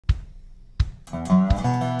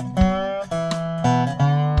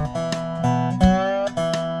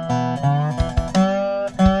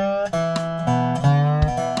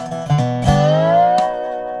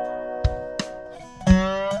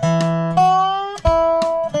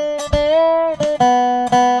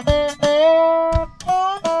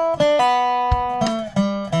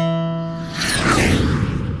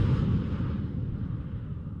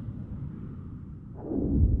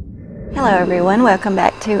Hello everyone, welcome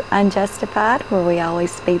back to Unjustified, where we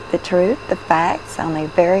always speak the truth, the facts, on a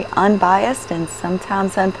very unbiased and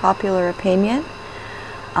sometimes unpopular opinion.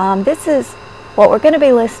 This is what we're going to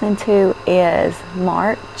be listening to is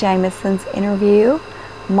Mark Jamieson's interview.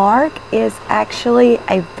 Mark is actually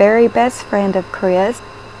a very best friend of Chris.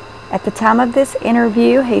 At the time of this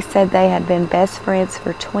interview, he said they had been best friends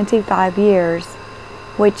for 25 years,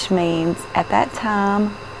 which means at that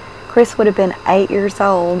time Chris would have been 8 years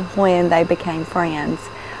old when they became friends.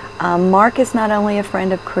 Mark is not only a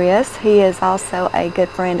friend of Chris, he is also a good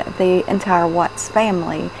friend of the entire Watts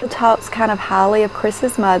family. He talks kind of highly of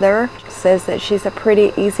Chris's mother, says that she's a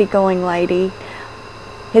pretty easygoing lady.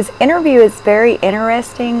 His interview is very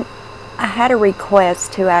interesting. I had a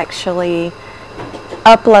request to actually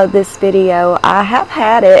upload this video. I have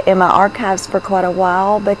had it in my archives for quite a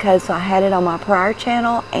while because I had it on my prior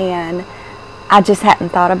channel and I just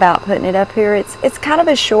hadn't thought about putting it up here. It's kind of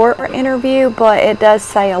a short interview, but it does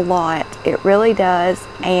say a lot. It really does.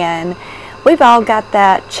 And we've all got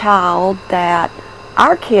that child that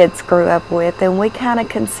our kids grew up with, and we kind of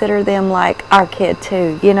consider them like our kid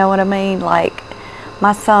too. You know what I mean? Like,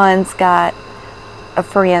 my son's got a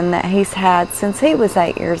friend that he's had since he was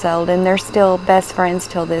 8 years old, and they're still best friends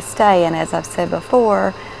till this day. And as I've said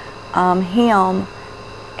before, him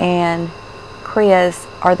and Chris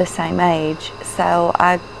are the same age, so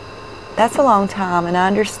that's a long time, and I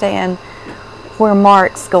understand where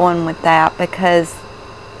Mark's going with that, because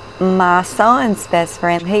my son's best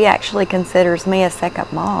friend, he actually considers me a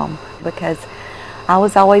second mom, because I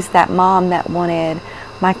was always that mom that wanted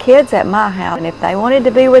my kids at my house, and if they wanted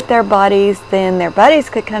to be with their buddies, then their buddies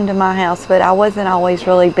could come to my house, but I wasn't always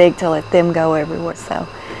really big to let them go everywhere. So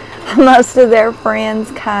most of their friends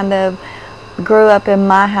kind of grew up in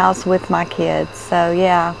my house with my kids. So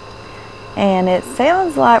yeah, and it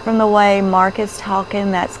sounds like from the way Mark is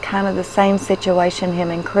talking, that's kind of the same situation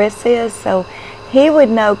him and Chris is. So he would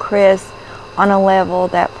know Chris on a level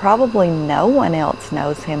that probably no one else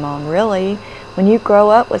knows him on, really. When you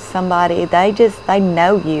grow up with somebody, they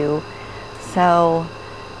know you. So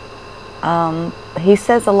he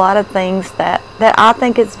says a lot of things that I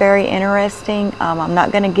think is very interesting. I'm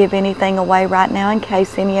not going to give anything away right now in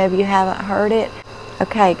case any of you haven't heard it.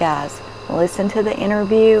 Okay guys, listen to the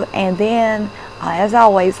interview, and then as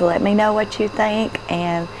always, let me know what you think,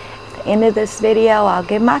 and at the end of this video I'll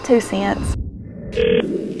give my 2 cents.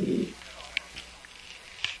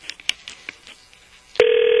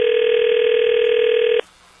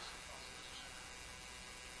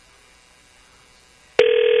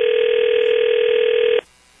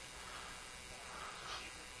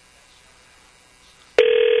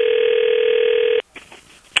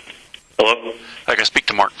 Hello? I can speak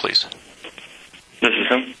to Mark, please. This is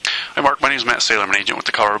him. Hi, Mark. My name is Matt Salem, an agent with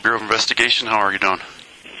the Colorado Bureau of Investigation. How are you doing?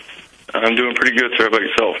 I'm doing pretty good, sir. How about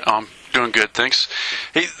yourself? I'm doing good, thanks.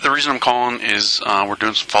 Hey, the reason I'm calling is we're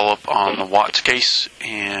doing some follow-up on the Watts case,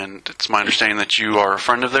 and it's my understanding that you are a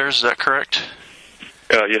friend of theirs. Is that correct?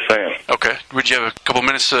 Yes, I am. Okay. Would you have a couple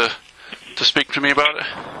minutes to speak to me about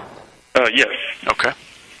it? Yes. Okay.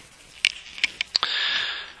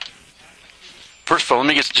 First of all, let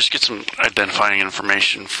me just get some identifying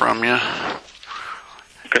information from you.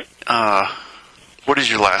 Okay. What is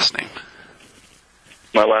your last name?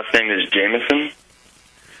 My last name is Jamieson.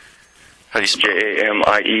 How do you spell it?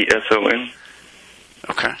 Jamieson.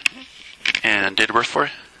 Okay. And date of birth for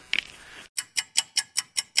you?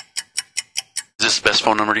 Is this the best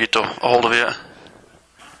phone number to get a hold of you?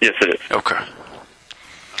 Yes, it is. Okay.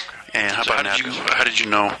 And how did you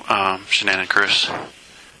know Shanann and Chris?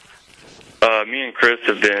 Me and Chris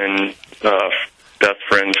have been best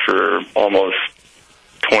friends for almost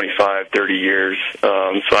 25, 30 years.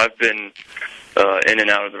 So I've been in and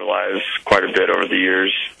out of their lives quite a bit over the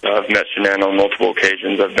years. I've met Shanann on multiple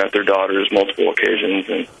occasions. I've met their daughters multiple occasions,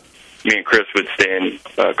 and me and Chris would stay in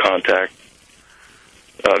contact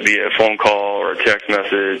via phone call or text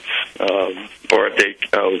message, or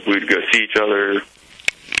if we would go see each other.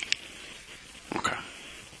 Okay.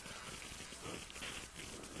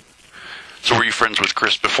 So were you friends with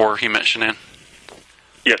Chris before he met Shanann?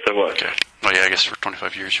 Yes, I was. Okay. Oh yeah, I guess for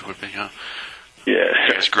 25 years you would be, huh? Yeah.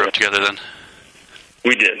 You guys grew up together then?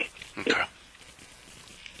 We did. Okay.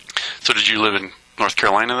 So did you live in North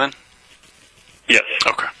Carolina then? Yes.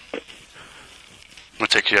 Okay. What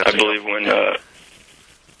take you out? I believe when. I'm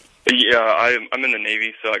in the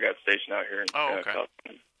Navy, so I got stationed out here. Okay.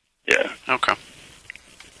 Yeah. Okay.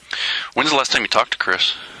 When's the last time you talked to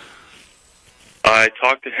Chris? I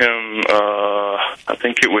talked to him, I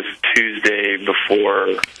think it was Tuesday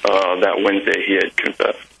before that Wednesday he had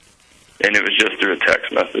confessed. And it was just through a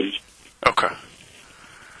text message. Okay.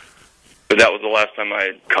 But that was the last time I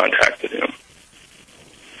had contacted him.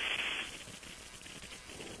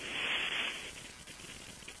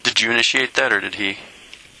 Did you initiate that, or did he?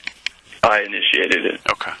 I initiated it.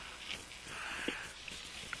 Okay.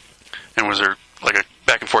 And was there like a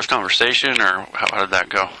back and forth conversation, or how did that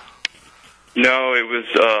go? No, it was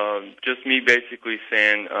just me basically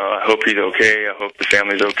saying, I hope he's okay, I hope the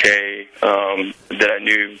family's okay, that I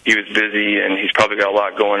knew he was busy and he's probably got a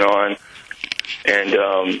lot going on, and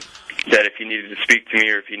that if he needed to speak to me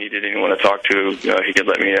or if he needed anyone to talk to, he could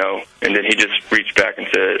let me know. And then he just reached back and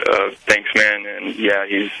said, thanks, man, and yeah,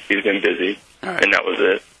 he's been busy. Right. And that was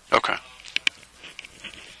it. Okay.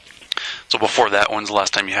 So before that, when's the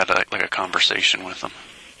last time you had a conversation with him?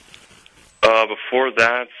 Before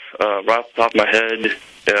that, right off the top of my head,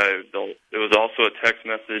 it was also a text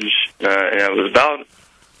message, and it was about,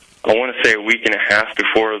 I want to say, a week and a half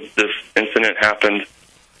before this incident happened.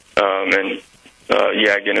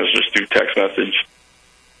 Again, it was just through text message.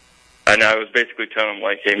 And I was basically telling him,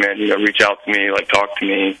 like, hey, man, reach out to me, like, talk to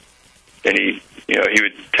me. And he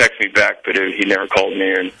would text me back, but he never called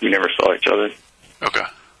me, and we never saw each other. Okay.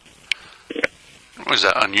 Yeah. Was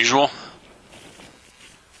that unusual?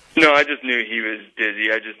 No, I just knew he was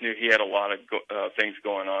busy. I just knew he had a lot of things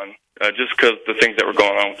going on. Just because the things that were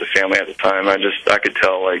going on with the family at the time, I could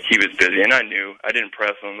tell, like, he was busy. And I knew. I didn't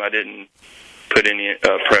press him. I didn't put any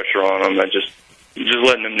pressure on him. I just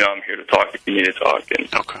letting him know I'm here to talk if you need to talk.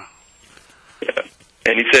 And, okay. Yeah.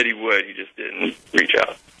 And he said he would. He just didn't reach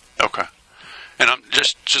out. Okay. And I'm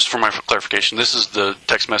just for my clarification, this is the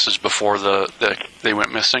text message before they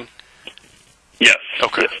went missing? Yes.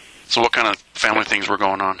 Okay. Yes. So what kind of family things were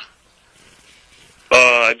going on?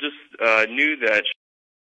 I just knew that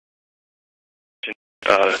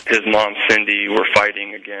his mom, Cindy, were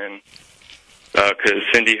fighting again, because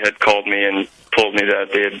Cindy had called me and told me that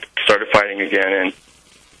they had started fighting again,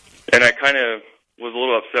 and I kind of was a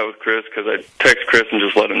little upset with Chris, because I text Chris and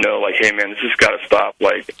just let him know, like, hey, man, this has got to stop.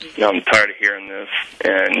 Like, I'm tired of hearing this.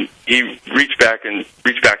 And he reached back to me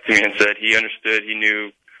and said he understood, he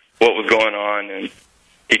knew what was going on, and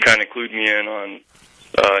he kind of clued me in on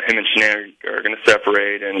him and Shanann are going to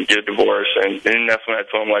separate and get a divorce. And then that's when I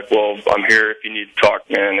told him, like, well, I'm here if you need to talk,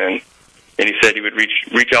 man. And he said he would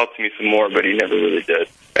reach out to me some more, but he never really did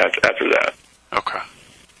after that. Okay.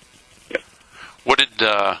 Yeah. What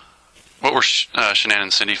were Shanann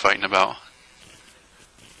and Cindy fighting about?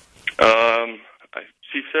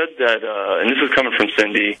 She said that, and this is coming from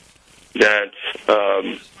Cindy, that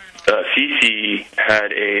Cece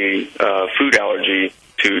had a food allergy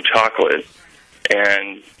to chocolate,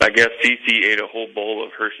 and I guess Cece ate a whole bowl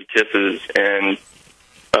of Hershey Kisses, and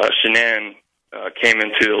Shanann came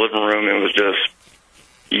into the living room and was just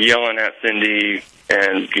yelling at Cindy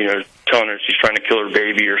and, telling her she's trying to kill her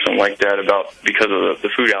baby or something like that because of the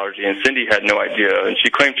food allergy. And Cindy had no idea, and she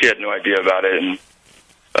claimed she had no idea about it. And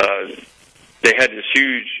they had this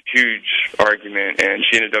huge argument, and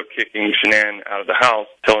she ended up kicking Shanann out of the house,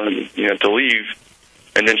 telling her to leave.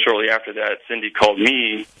 And then shortly after that, Cindy called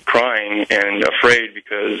me crying and afraid,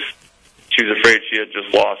 because she was afraid she had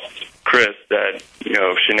just lost Chris, that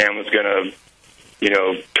Shanann was going to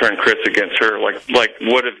turn Chris against her, like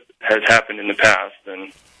what has happened in the past.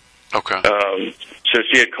 And okay. So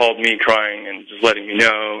she had called me crying and just letting me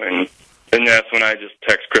know, and that's when I just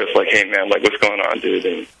text Chris, like, hey, man, like, what's going on,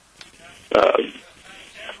 dude?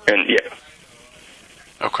 And yeah.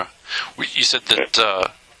 Okay. You said that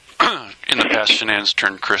in the past Shanann's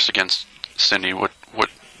turned Chris against Cindy. What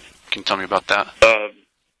can you tell me about that?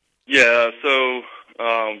 Yeah, so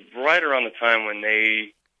right around the time when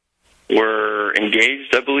they were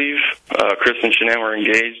engaged, I believe, Chris and Shanann were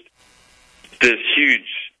engaged, this huge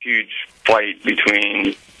fight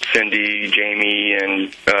between Cindy, Jamie,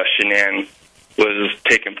 and Shanann was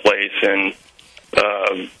taking place, and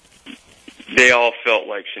they all felt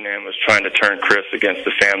like Shanann was trying to turn Chris against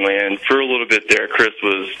the family, and for a little bit there, Chris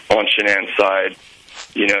was on Shanann's side,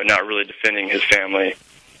 not really defending his family.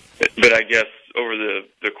 But I guess over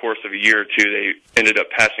the course of a year or two, they ended up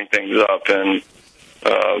patching things up, and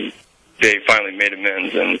they finally made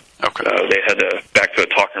amends, and they had back to a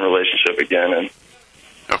talking relationship again. And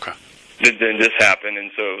then this happened,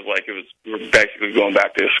 and so it was like we were basically going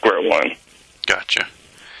back to square one. Gotcha.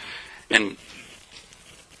 And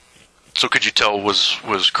so could you tell,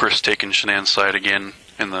 was Chris taking Shanann's side again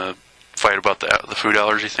in the fight about the food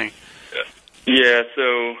allergy thing? Yeah,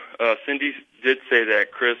 so Cindy did say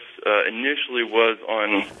that Chris initially was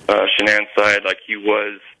on Shanann's side, like he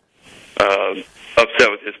was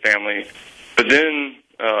upset with his family. But then,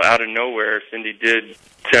 out of nowhere, Cindy did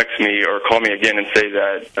text me or call me again and say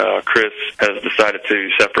that Chris has decided to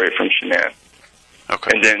separate from Shanann.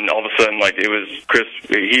 Okay. And then all of a sudden, like, it was Chris,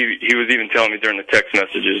 he was even telling me during the text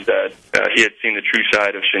messages that he had seen the true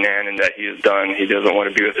side of Shanann and that he is done. He doesn't want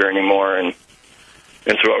to be with her anymore. And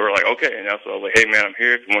so we were like, okay. And so I was like, hey, man, I'm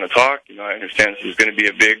here if you want to talk. You know, I understand this is going to be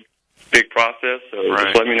a big process, so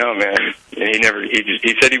just let me know, man. And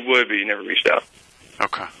he said he would, but he never reached out.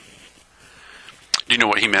 Okay. Do you know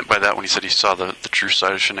what he meant by that when he said he saw the true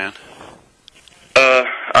side of Shanann?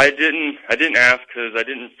 I didn't ask because I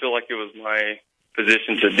didn't feel like it was my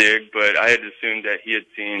position to dig, but I had assumed that he had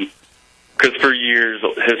seen, because for years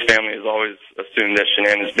his family has always assumed that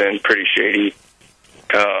Shanann has been pretty shady.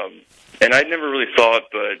 And I never really saw it,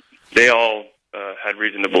 but they all had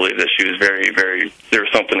reason to believe that she was there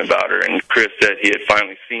was something about her. And Chris said he had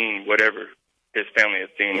finally seen whatever his family had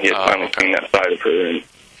seen. He had finally seen that side of her. And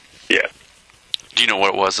yeah. Do you know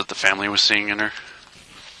what it was that the family was seeing in her?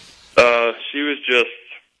 She was just,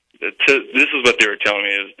 this is what they were telling me,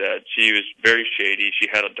 is that she was very shady. She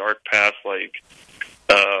had a dark past, like,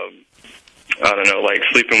 I don't know, like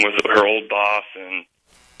sleeping with her old boss, and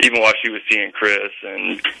even while she was seeing Chris,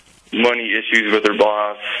 and money issues with her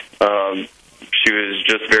boss. She was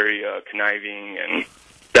just very conniving, and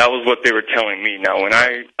that was what they were telling me. Now, when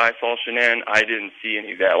I saw Shanann, I didn't see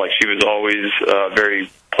any of that. Like, she was always very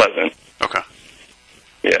pleasant. Okay.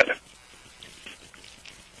 Yeah.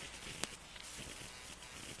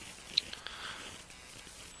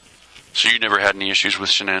 So you never had any issues with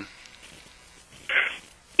Shanann?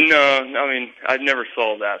 No, I mean, I never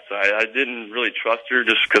saw that side. I didn't really trust her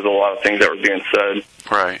just because of a lot of things that were being said.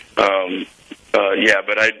 Right. Yeah,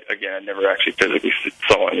 but I never actually physically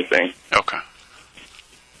saw anything. Okay.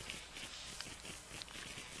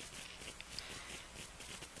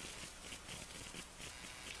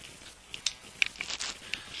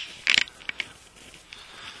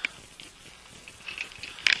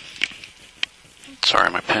 Sorry,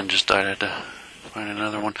 my pen just died. I had to find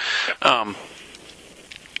another one.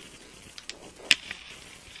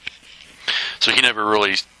 So he never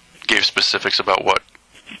really gave specifics about what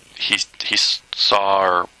he saw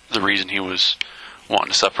or the reason he was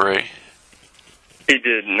wanting to separate? He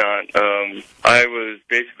did not. I was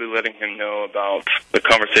basically letting him know about the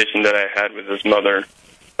conversation that I had with his mother,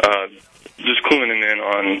 just cluing him in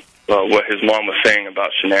on what his mom was saying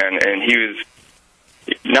about Shanann, and he was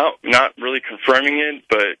not really confirming it,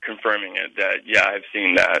 but confirming it that, yeah, I've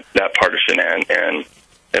seen that part of Shanann,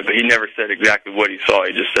 but he never said exactly what he saw.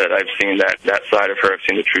 He just said, I've seen that side of her, I've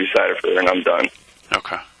seen the true side of her, and I'm done.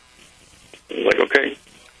 Okay. I was like, okay.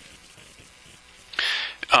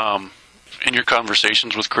 In your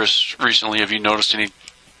conversations with Chris recently, have you noticed any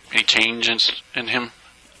change in him?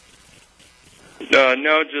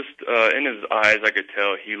 No, just in his eyes, I could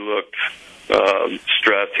tell he looked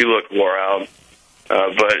stressed. He looked wore out.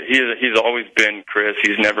 But he's always been Chris.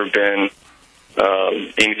 He's never been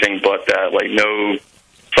anything but that. Like, no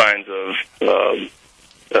signs of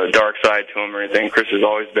a dark side to him or anything. Chris has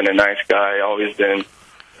always been a nice guy. Always been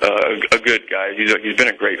a good guy. He's been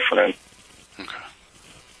a great friend. Okay.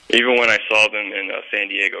 Even when I saw them in San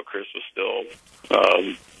Diego, Chris was still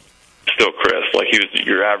Chris. Like, he was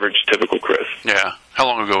your average, typical Chris. Yeah. How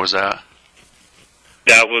long ago was that?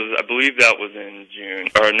 I believe that was in June,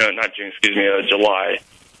 or no, not June, excuse me, July.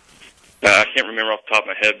 I can't remember off the top of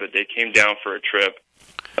my head, but they came down for a trip,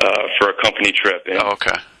 for a company trip. And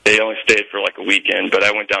okay. They only stayed for like a weekend, but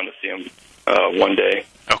I went down to see them one day.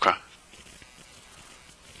 Okay.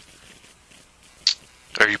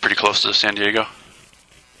 Are you pretty close to San Diego?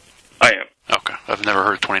 I am. Okay. I've never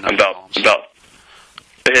heard 29 About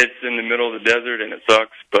it's in the middle of the desert, and it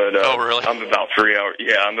sucks, but oh, really? I'm about 3 hours.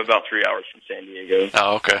 Yeah, I'm about 3 hours from San Diego.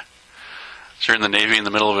 Oh, okay. So you're in the Navy in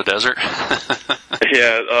the middle of a desert?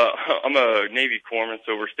 Yeah, I'm a Navy corpsman,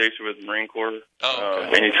 so we're stationed with the Marine Corps. Oh,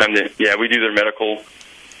 okay. Anytime we do their medical,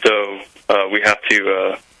 so we have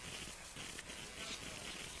to.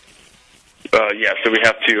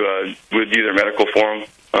 We do their medical for them.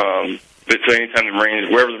 But so anytime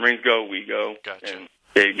wherever the Marines go, we go. Gotcha. And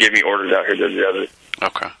they give me orders out here to the other.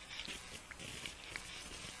 Okay.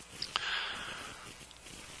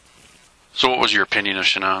 So what was your opinion of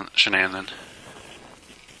Shanann then?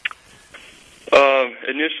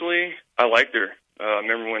 Initially, I liked her. I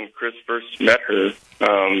remember when Chris first met her,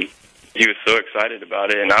 he was so excited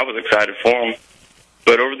about it, and I was excited for him.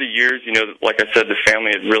 But over the years, you know, like I said, the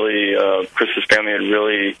family had really, Chris's family had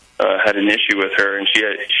really had an issue with her, and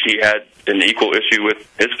she had an equal issue with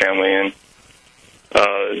his family, and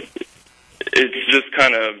it's just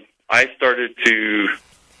kind of, I started to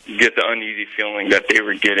get the uneasy feeling that they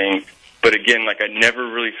were getting. But again, like, I never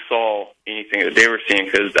really saw anything that they were seeing,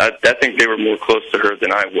 because I think they were more close to her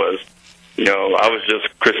than I was. You know, I was just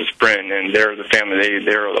Chris's friend, and they're the family.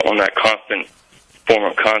 They're on that constant form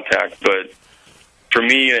of contact. But for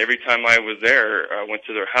me, every time I was there, I went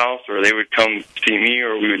to their house, or they would come see me,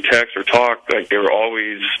 or we would text or talk. Like, they were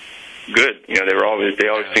always good. You know, they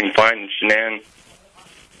always seemed fine. And Shanann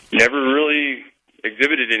never really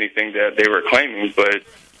exhibited anything that they were claiming, but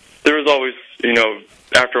there was always, you know,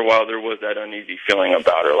 after a while, there was that uneasy feeling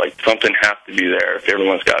about her. Like, something has to be there if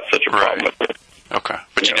everyone's got such a problem with it. Okay,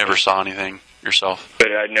 but you never saw anything yourself? But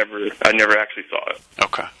I never actually saw it.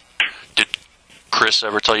 Okay. Did Chris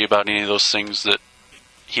ever tell you about any of those things that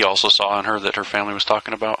he also saw in her that her family was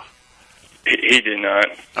talking about? He did not.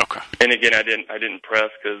 Okay. And again, I didn't press,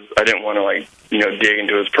 because I didn't want to, like, you know, dig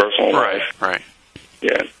into his personal life. Right.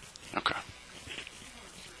 Yeah. Okay.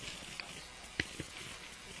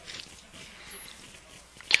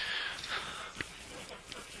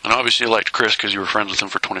 And obviously you liked Chris because you were friends with him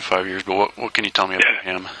for 25 years, but what can you tell me about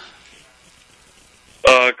him?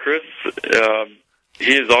 Chris,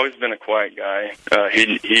 he has always been a quiet guy.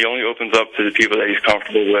 He only opens up to the people that he's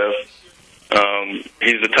comfortable with.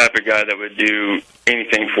 He's the type of guy that would do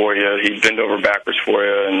anything for you. He'd bend over backwards for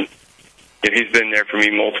you, and he's been there for me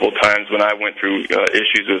multiple times when I went through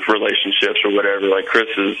issues with relationships or whatever. Like, Chris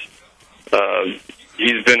is,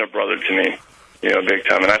 he's been a brother to me, you know, big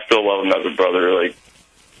time, and I still love him as a brother. Like,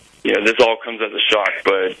 you know, this all comes as a shock,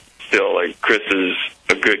 but still, like, Chris is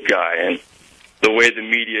a good guy, and the way the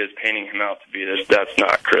media is painting him out to be this, that's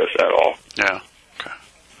not Chris at all. Yeah. Okay.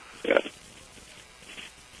 Yeah.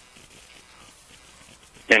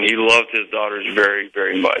 And he loved his daughters very,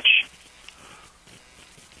 very much.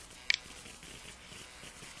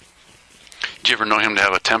 Did you ever know him to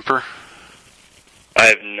have a temper? I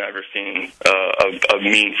have never seen a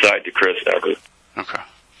mean side to Chris ever. Okay.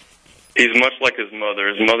 He's much like his mother.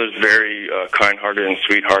 His mother's very kind-hearted and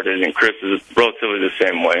sweethearted, and Chris is relatively the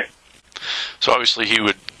same way. So obviously he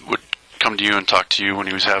would come to you and talk to you when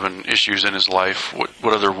he was having issues in his life.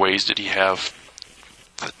 What other ways did he have,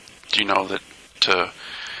 do you know, that to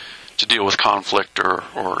deal with conflict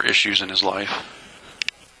or issues in his life?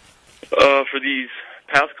 For these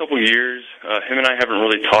past couple years, him and I haven't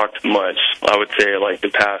really talked much. I would say, like, the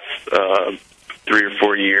past 3 or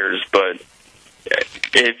 4 years, but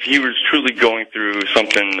if he was truly going through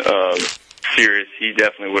something serious, he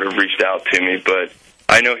definitely would have reached out to me. But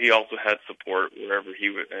I know he also had support wherever he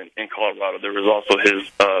was in Colorado. There was also his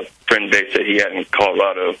friend base that he had in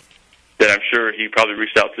Colorado that I'm sure he probably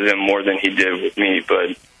reached out to them more than he did with me.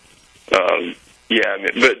 But yeah,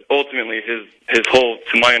 but ultimately his whole,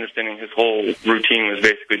 to my understanding, his whole routine was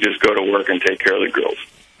basically just go to work and take care of the girls.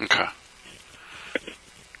 Okay.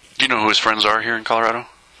 Do you know who his friends are here in Colorado?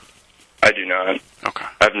 I do not. Okay.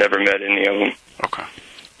 I've never met any of them. Okay.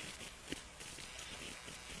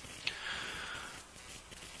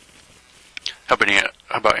 How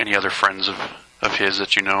about any other friends of his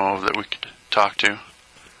that you know of that we could talk to?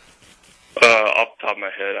 Off the top of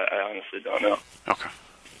my head, I honestly don't know. Okay.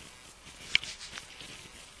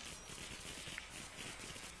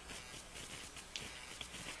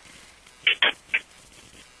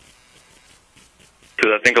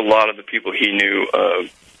 Because I think a lot of the people he knew,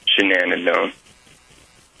 Shanann had known.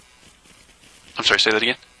 I'm sorry, say that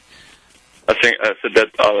again? I said that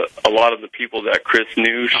a lot of the people that Chris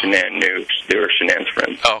knew, Shanann knew. They were Shanann's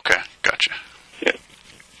friends. Oh, okay. Gotcha. Yeah.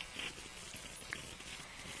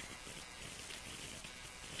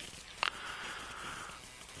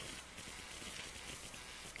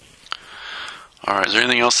 All right. Is there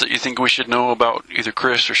anything else that you think we should know about either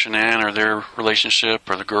Chris or Shanann or their relationship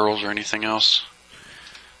or the girls or anything else?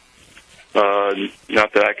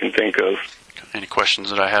 Not that I can think of. Any questions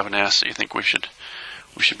that I haven't asked that you think we should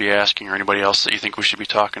be asking, or anybody else that you think we should be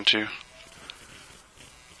talking to?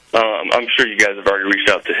 I'm sure you guys have already reached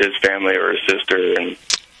out to his family or his sister. And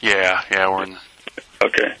yeah, we're in.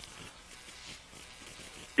 Okay.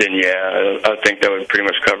 Then yeah, I think that would pretty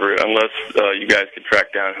much cover it, unless you guys could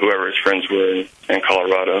track down whoever his friends were in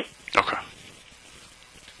Colorado. Okay.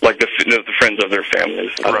 Like the friends of their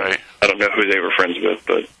families. Right. I don't know who they were friends with,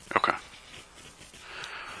 but okay.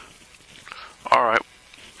 All right.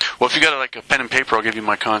 Well, if you got like a pen and paper, I'll give you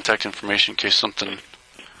my contact information in case something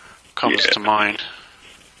comes to mind.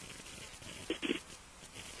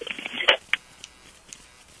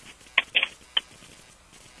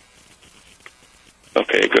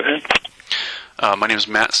 Okay, go ahead. My name is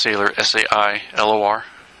Matt Saylor, Sailor.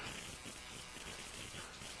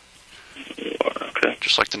 Okay.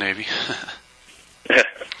 Just like the Navy. Yeah,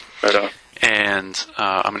 right on. And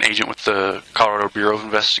I'm an agent with the Colorado Bureau of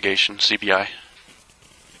Investigation, CBI.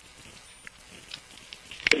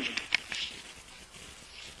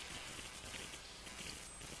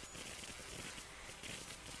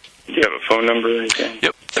 Do you have a phone number or anything?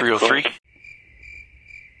 Yep, 303.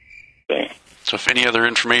 Okay. So if any other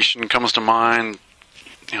information comes to mind,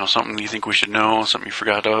 something you think we should know, something you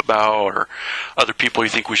forgot about, or other people you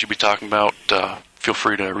think we should be talking about, feel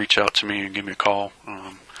free to reach out to me and give me a call.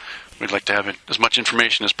 We'd like to have as much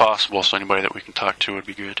information as possible, so anybody that we can talk to would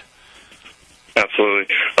be good.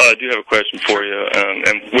 Absolutely. I do have a question for you,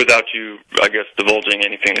 and without you, I guess, divulging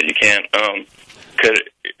anything that you can't,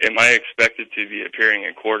 am I expected to be appearing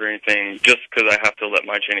in court or anything, just because I have to let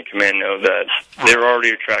my chain of command know that they're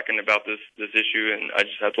already tracking about this issue, and I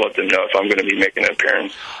just have to let them know if I'm going to be making an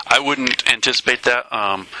appearance? I wouldn't anticipate that.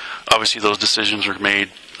 Obviously, those decisions are made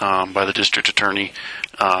by the district attorney,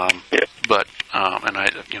 but and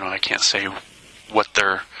I can't say what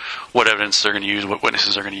evidence they're going to use, what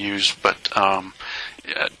witnesses they're going to use, but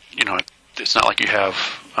it's not like you have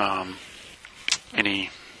any.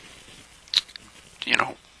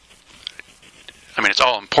 It's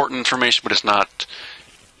all important information, but it's not,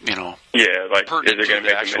 Yeah, like, is it going to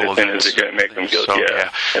make them innocent? Is it going to make them guilty?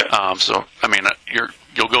 So,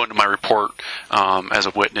 you'll go into my report as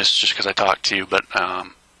a witness just because I talked to you, but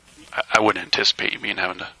I wouldn't anticipate you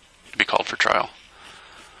having to be called for trial.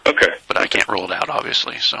 Okay. But I can't rule it out,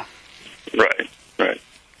 obviously, so. Right.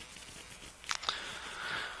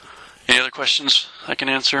 Any other questions I can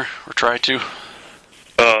answer or try to?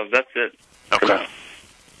 That's it. Okay.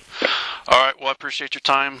 All right. Well, I appreciate your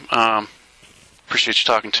time. Appreciate you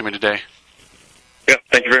talking to me today. Yeah.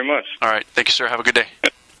 Thank you very much. All right. Thank you, sir. Have a good day.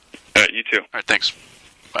 All right. You too. All right. Thanks.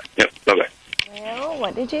 Bye. Yep. Bye-bye. Well,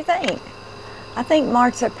 what did you think? I think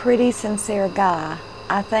Mark's a pretty sincere guy.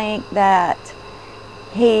 I think that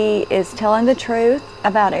he is telling the truth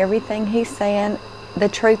about everything he's saying. The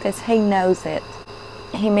truth is he knows it.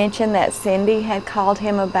 He mentioned that Cindy had called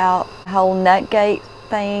him about the whole Nutgate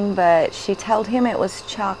thing, but she told him it was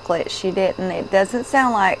chocolate. She didn't. It doesn't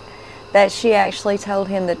sound like that she actually told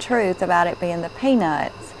him the truth about it being the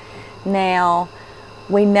peanuts. Now,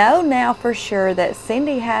 we know now for sure that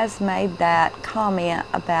Cindy has made that comment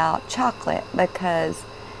about chocolate because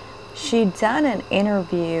she'd done an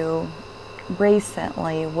interview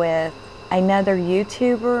recently with another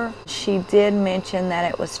YouTuber. She did mention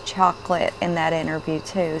that it was chocolate in that interview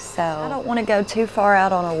too. So I don't want to go too far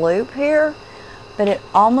out on a loop here, but it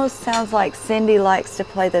almost sounds like Cindy likes to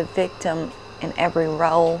play the victim in every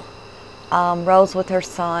role. Roles with her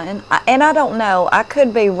son. And I don't know. I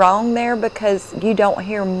could be wrong there because you don't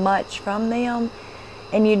hear much from them.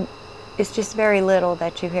 And it's just very little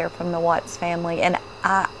that you hear from the Watts family. And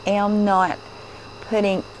I am not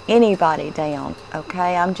putting anybody down,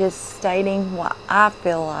 okay? I'm just stating what I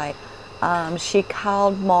feel like. She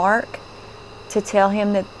called Mark to tell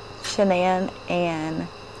him that Shanann and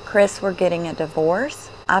Chris were getting a divorce.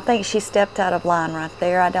 I think she stepped out of line right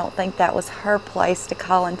there. I don't think that was her place to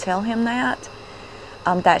call and tell him that.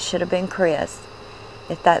 That should have been Chris.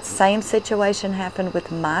 If that same situation happened with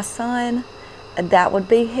my son, that would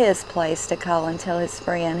be his place to call and tell his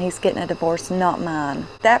friend he's getting a divorce, not mine.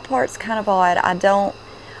 That part's kind of odd.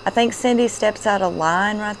 I think Cindy steps out of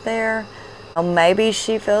line right there. Maybe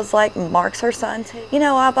she feels like Mark's her son too.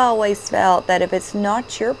 I've always felt that if it's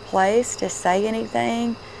not your place to say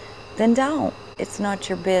anything, then don't. It's not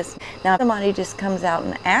your business. Now, if somebody just comes out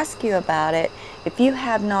and asks you about it, if you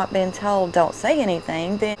have not been told don't say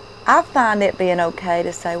anything, then I find it being okay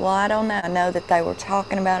to say, well, I don't know. I know that they were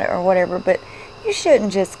talking about it or whatever, but you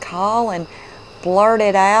shouldn't just call and blurt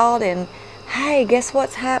it out and, hey, guess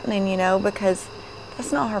what's happening, because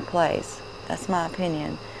that's not her place. That's my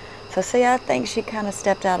opinion. So, see, I think she kind of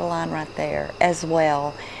stepped out of line right there as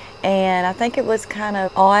well. And I think it was kind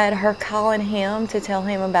of odd her calling him to tell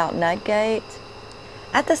him about Nutgate.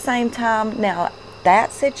 At the same time, now,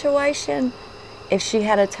 that situation, if she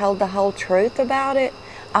had told the whole truth about it,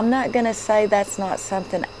 I'm not going to say that's not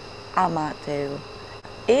something I might do.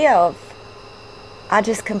 If I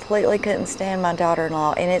just completely couldn't stand my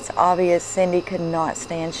daughter-in-law, and it's obvious Cindy could not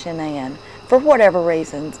stand Shanann for whatever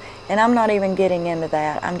reasons, and I'm not even getting into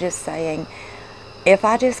that. I'm just saying, if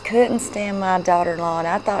I just couldn't stand my daughter-in-law and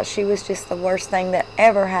I thought she was just the worst thing that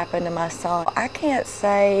ever happened to my son, I can't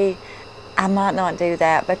say I might not do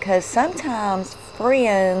that, because sometimes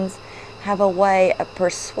friends have a way of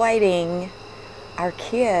persuading our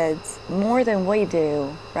kids more than we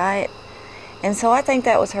do, right? And so I think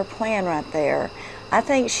that was her plan right there. I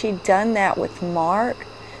think she'd done that with Mark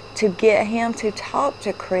to get him to talk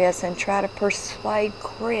to Chris and try to persuade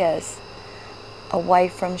Chris away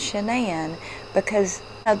from Shanann, because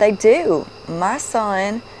they do. My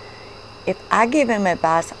son, if I give him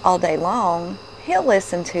advice all day long, he'll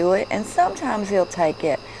listen to it, and sometimes he'll take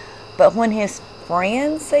it. But when his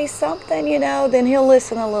friends say something, then he'll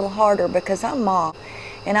listen a little harder, because I'm mom,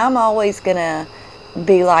 and I'm always gonna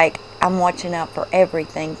be like, I'm watching out for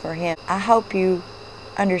everything for him. I hope you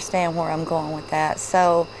understand where I'm going with that.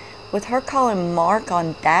 So with her calling Mark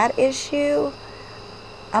on that issue,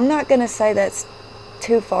 I'm not gonna say that's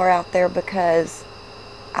too far out there, because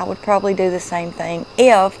I would probably do the same thing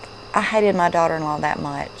if I hated my daughter-in-law that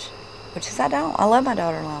much, which is I don't. I love my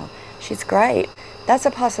daughter-in-law. She's great. That's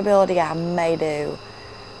a possibility I may do.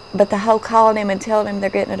 But the whole calling him and telling him they're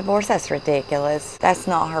getting a divorce, that's ridiculous. That's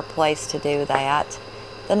not her place to do that.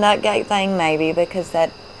 The Nutgate thing, maybe, because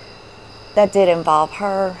that did involve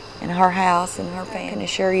her and her house and her family. I can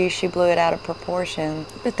assure you she blew it out of proportion.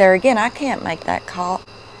 But there again, I can't make that call.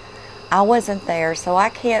 I wasn't there, so I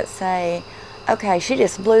can't say, okay, she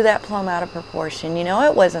just blew that plumb out of proportion.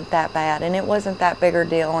 It wasn't that bad, and it wasn't that big a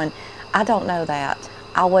deal, and I don't know that.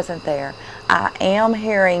 I wasn't there. I am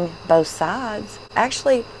hearing both sides.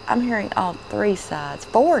 Actually, I'm hearing all three sides.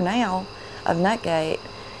 4 now of Nutgate.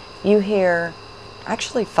 You hear,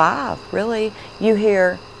 actually 5, really. You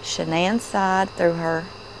hear Shanann's side through her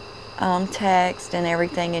text and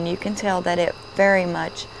everything, and you can tell that it very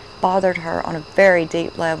much bothered her on a very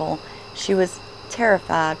deep level. She was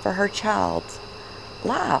terrified for her child's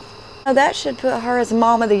life. That should put her as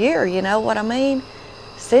Mom of the Year, you know what I mean?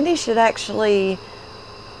 Cindy should actually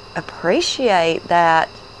appreciate that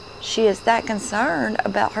she is that concerned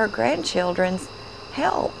about her grandchildren's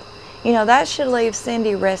health. That should leave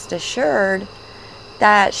Cindy rest assured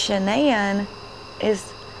that Shanann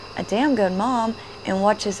is a damn good mom and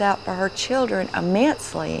watches out for her children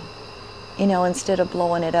immensely. Instead of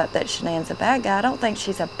blowing it up that Shanann's a bad guy. I don't think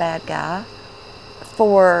she's a bad guy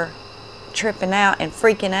for tripping out and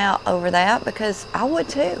freaking out over that, because I would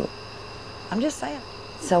too. I'm just saying.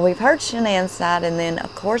 So we've heard Shanann's side, and then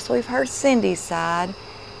of course we've heard Cindy's side,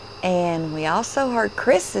 and we also heard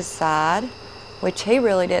Chris's side, which he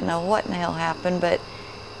really didn't know what in the hell happened, but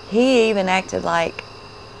he even acted like,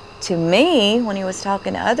 to me, when he was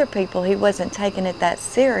talking to other people, he wasn't taking it that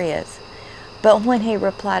serious. But when he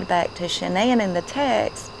replied back to Shanann in the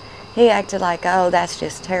text, he acted like, oh, that's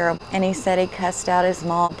just terrible. And he said he cussed out his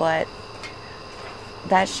mom, but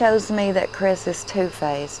that shows me that Chris is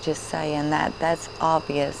two-faced, just saying that. That's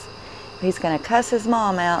obvious. He's going to cuss his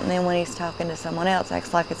mom out, and then when he's talking to someone else,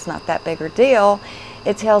 acts like it's not that big a deal.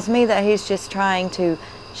 It tells me that he's just trying to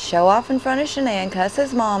show off in front of Shanann, cuss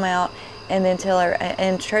his mom out, and then tell her.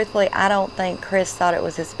 And truthfully, I don't think Chris thought it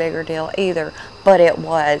was this bigger deal either, but it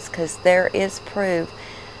was, because there is proof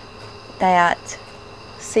that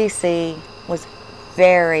Cece was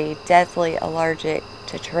very deathly allergic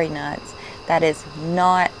to tree nuts. That is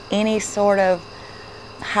not any sort of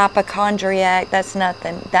hypochondriac. That's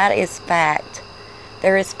nothing. That is fact.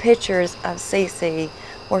 There is pictures of Cece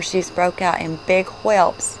where she's broke out in big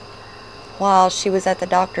whelps while she was at the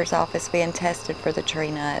doctor's office being tested for the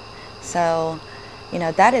tree nut. So,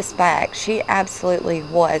 that is fact. She absolutely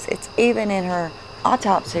was. It's even in her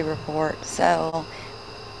autopsy report. So,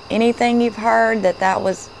 anything you've heard that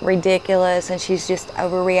was ridiculous and she's just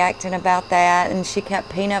overreacting about that, and she kept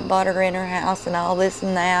peanut butter in her house and all this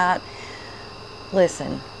and that.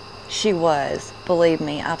 Listen, she was. Believe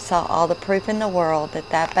me, I saw all the proof in the world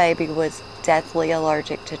that baby was deathly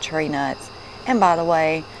allergic to tree nuts. And by the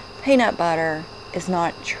way, peanut butter is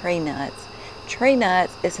not tree nuts. Tree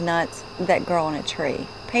nuts is nuts that grow on a tree.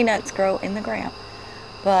 Peanuts grow in the ground.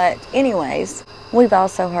 But anyways, we've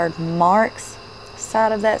also heard Mark's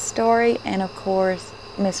side of that story, and of course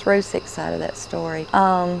Miss Rusick's side of that story.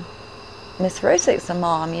 Miss Rusick's a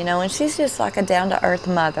mom, and she's just like a down-to-earth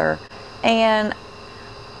mother. And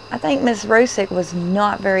I think Miss Rusick was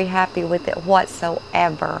not very happy with it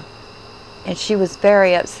whatsoever. And she was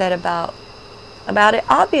very upset about it.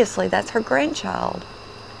 Obviously, that's her grandchild.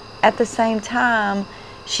 At the same time,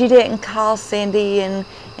 she didn't call Cindy and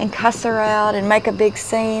cuss her out and make a big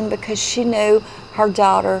scene, because she knew her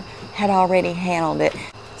daughter had already handled it.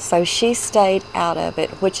 So she stayed out of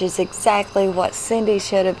it, which is exactly what Cindy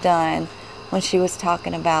should have done when she was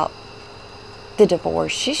talking about the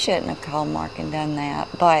divorce. She shouldn't have called Mark and done that.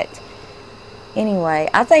 But anyway,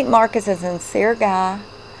 I think Mark is a sincere guy.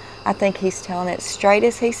 I think he's telling it straight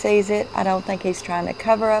as he sees it. I don't think he's trying to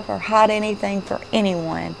cover up or hide anything for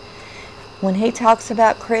anyone. When he talks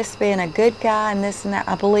about Chris being a good guy and this and that,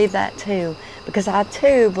 I believe that too. because I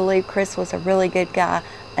too believe Chris was a really good guy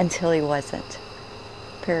until he wasn't.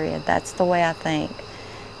 Period. That's the way I think.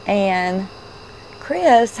 And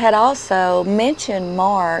Chris had also mentioned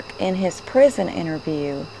Mark in his prison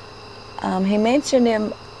interview. He mentioned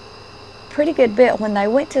him pretty good bit when they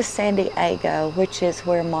went to San Diego, which is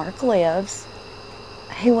where Mark lives.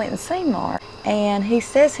 He went and seen Mark, and he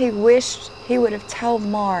says he wished he would have told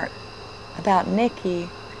Mark about Nikki,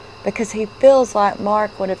 because he feels like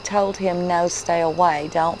Mark would have told him, no, stay away,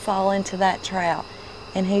 don't fall into that trap.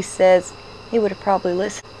 And he says he would have probably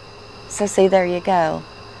listened. So see, there you go.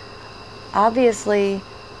 Obviously,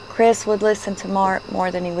 Chris would listen to Mark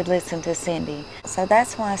more than he would listen to Cindy. So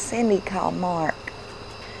that's why Cindy called Mark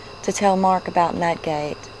to tell Mark about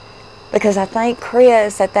Nutgate. Because I think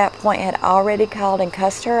Chris at that point had already called and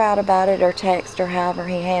cussed her out about it, or texted her, however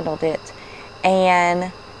he handled it.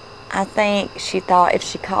 And I think she thought if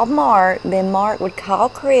she called Mark, then Mark would call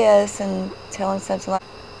Chris and tell him something like,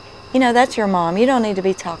 you know, that's your mom. You don't need to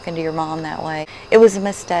be talking to your mom that way. It was a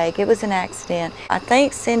mistake. It was an accident. I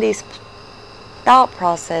think Cindy's thought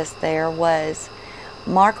process there was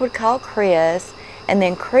Mark would call Chris, and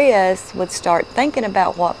then Chris would start thinking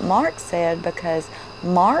about what Mark said, because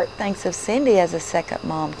Mark thinks of Cindy as a second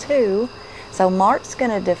mom too. So Mark's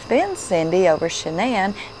going to defend Cindy over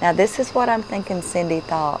Shanann. Now this is what I'm thinking Cindy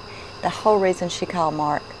thought. The whole reason she called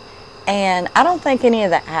Mark. And I don't think any of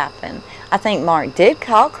that happened. I think Mark did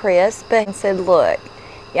call Chris, but said, look,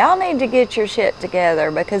 y'all need to get your shit together,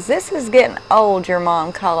 because this is getting old, your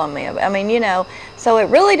mom calling me. I mean, you know, so it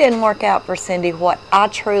really didn't work out for Cindy what I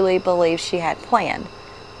truly believe she had planned,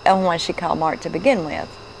 and when she called Mark to begin with.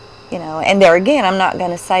 You know, and there again, I'm not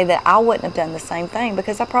going to say that I wouldn't have done the same thing,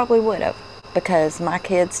 because I probably would have. Because my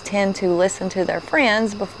kids tend to listen to their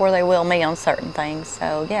friends before they will me on certain things.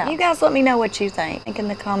 So yeah, you guys let me know what you think in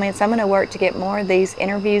the comments. I'm going to work to get more of these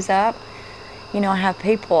interviews up. You know, I have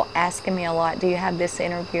people asking me a lot, do you have this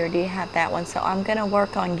interview or do you have that one? So I'm going to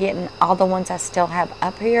work on getting all the ones I still have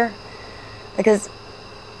up here, because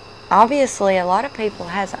obviously a lot of people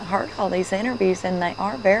hasn't heard all these interviews, and they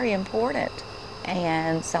are very important.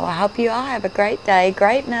 And so I hope you all have a great day,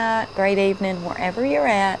 great night, great evening, wherever you're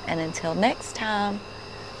at. And until next time,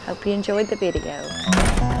 hope you enjoyed the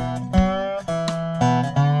video.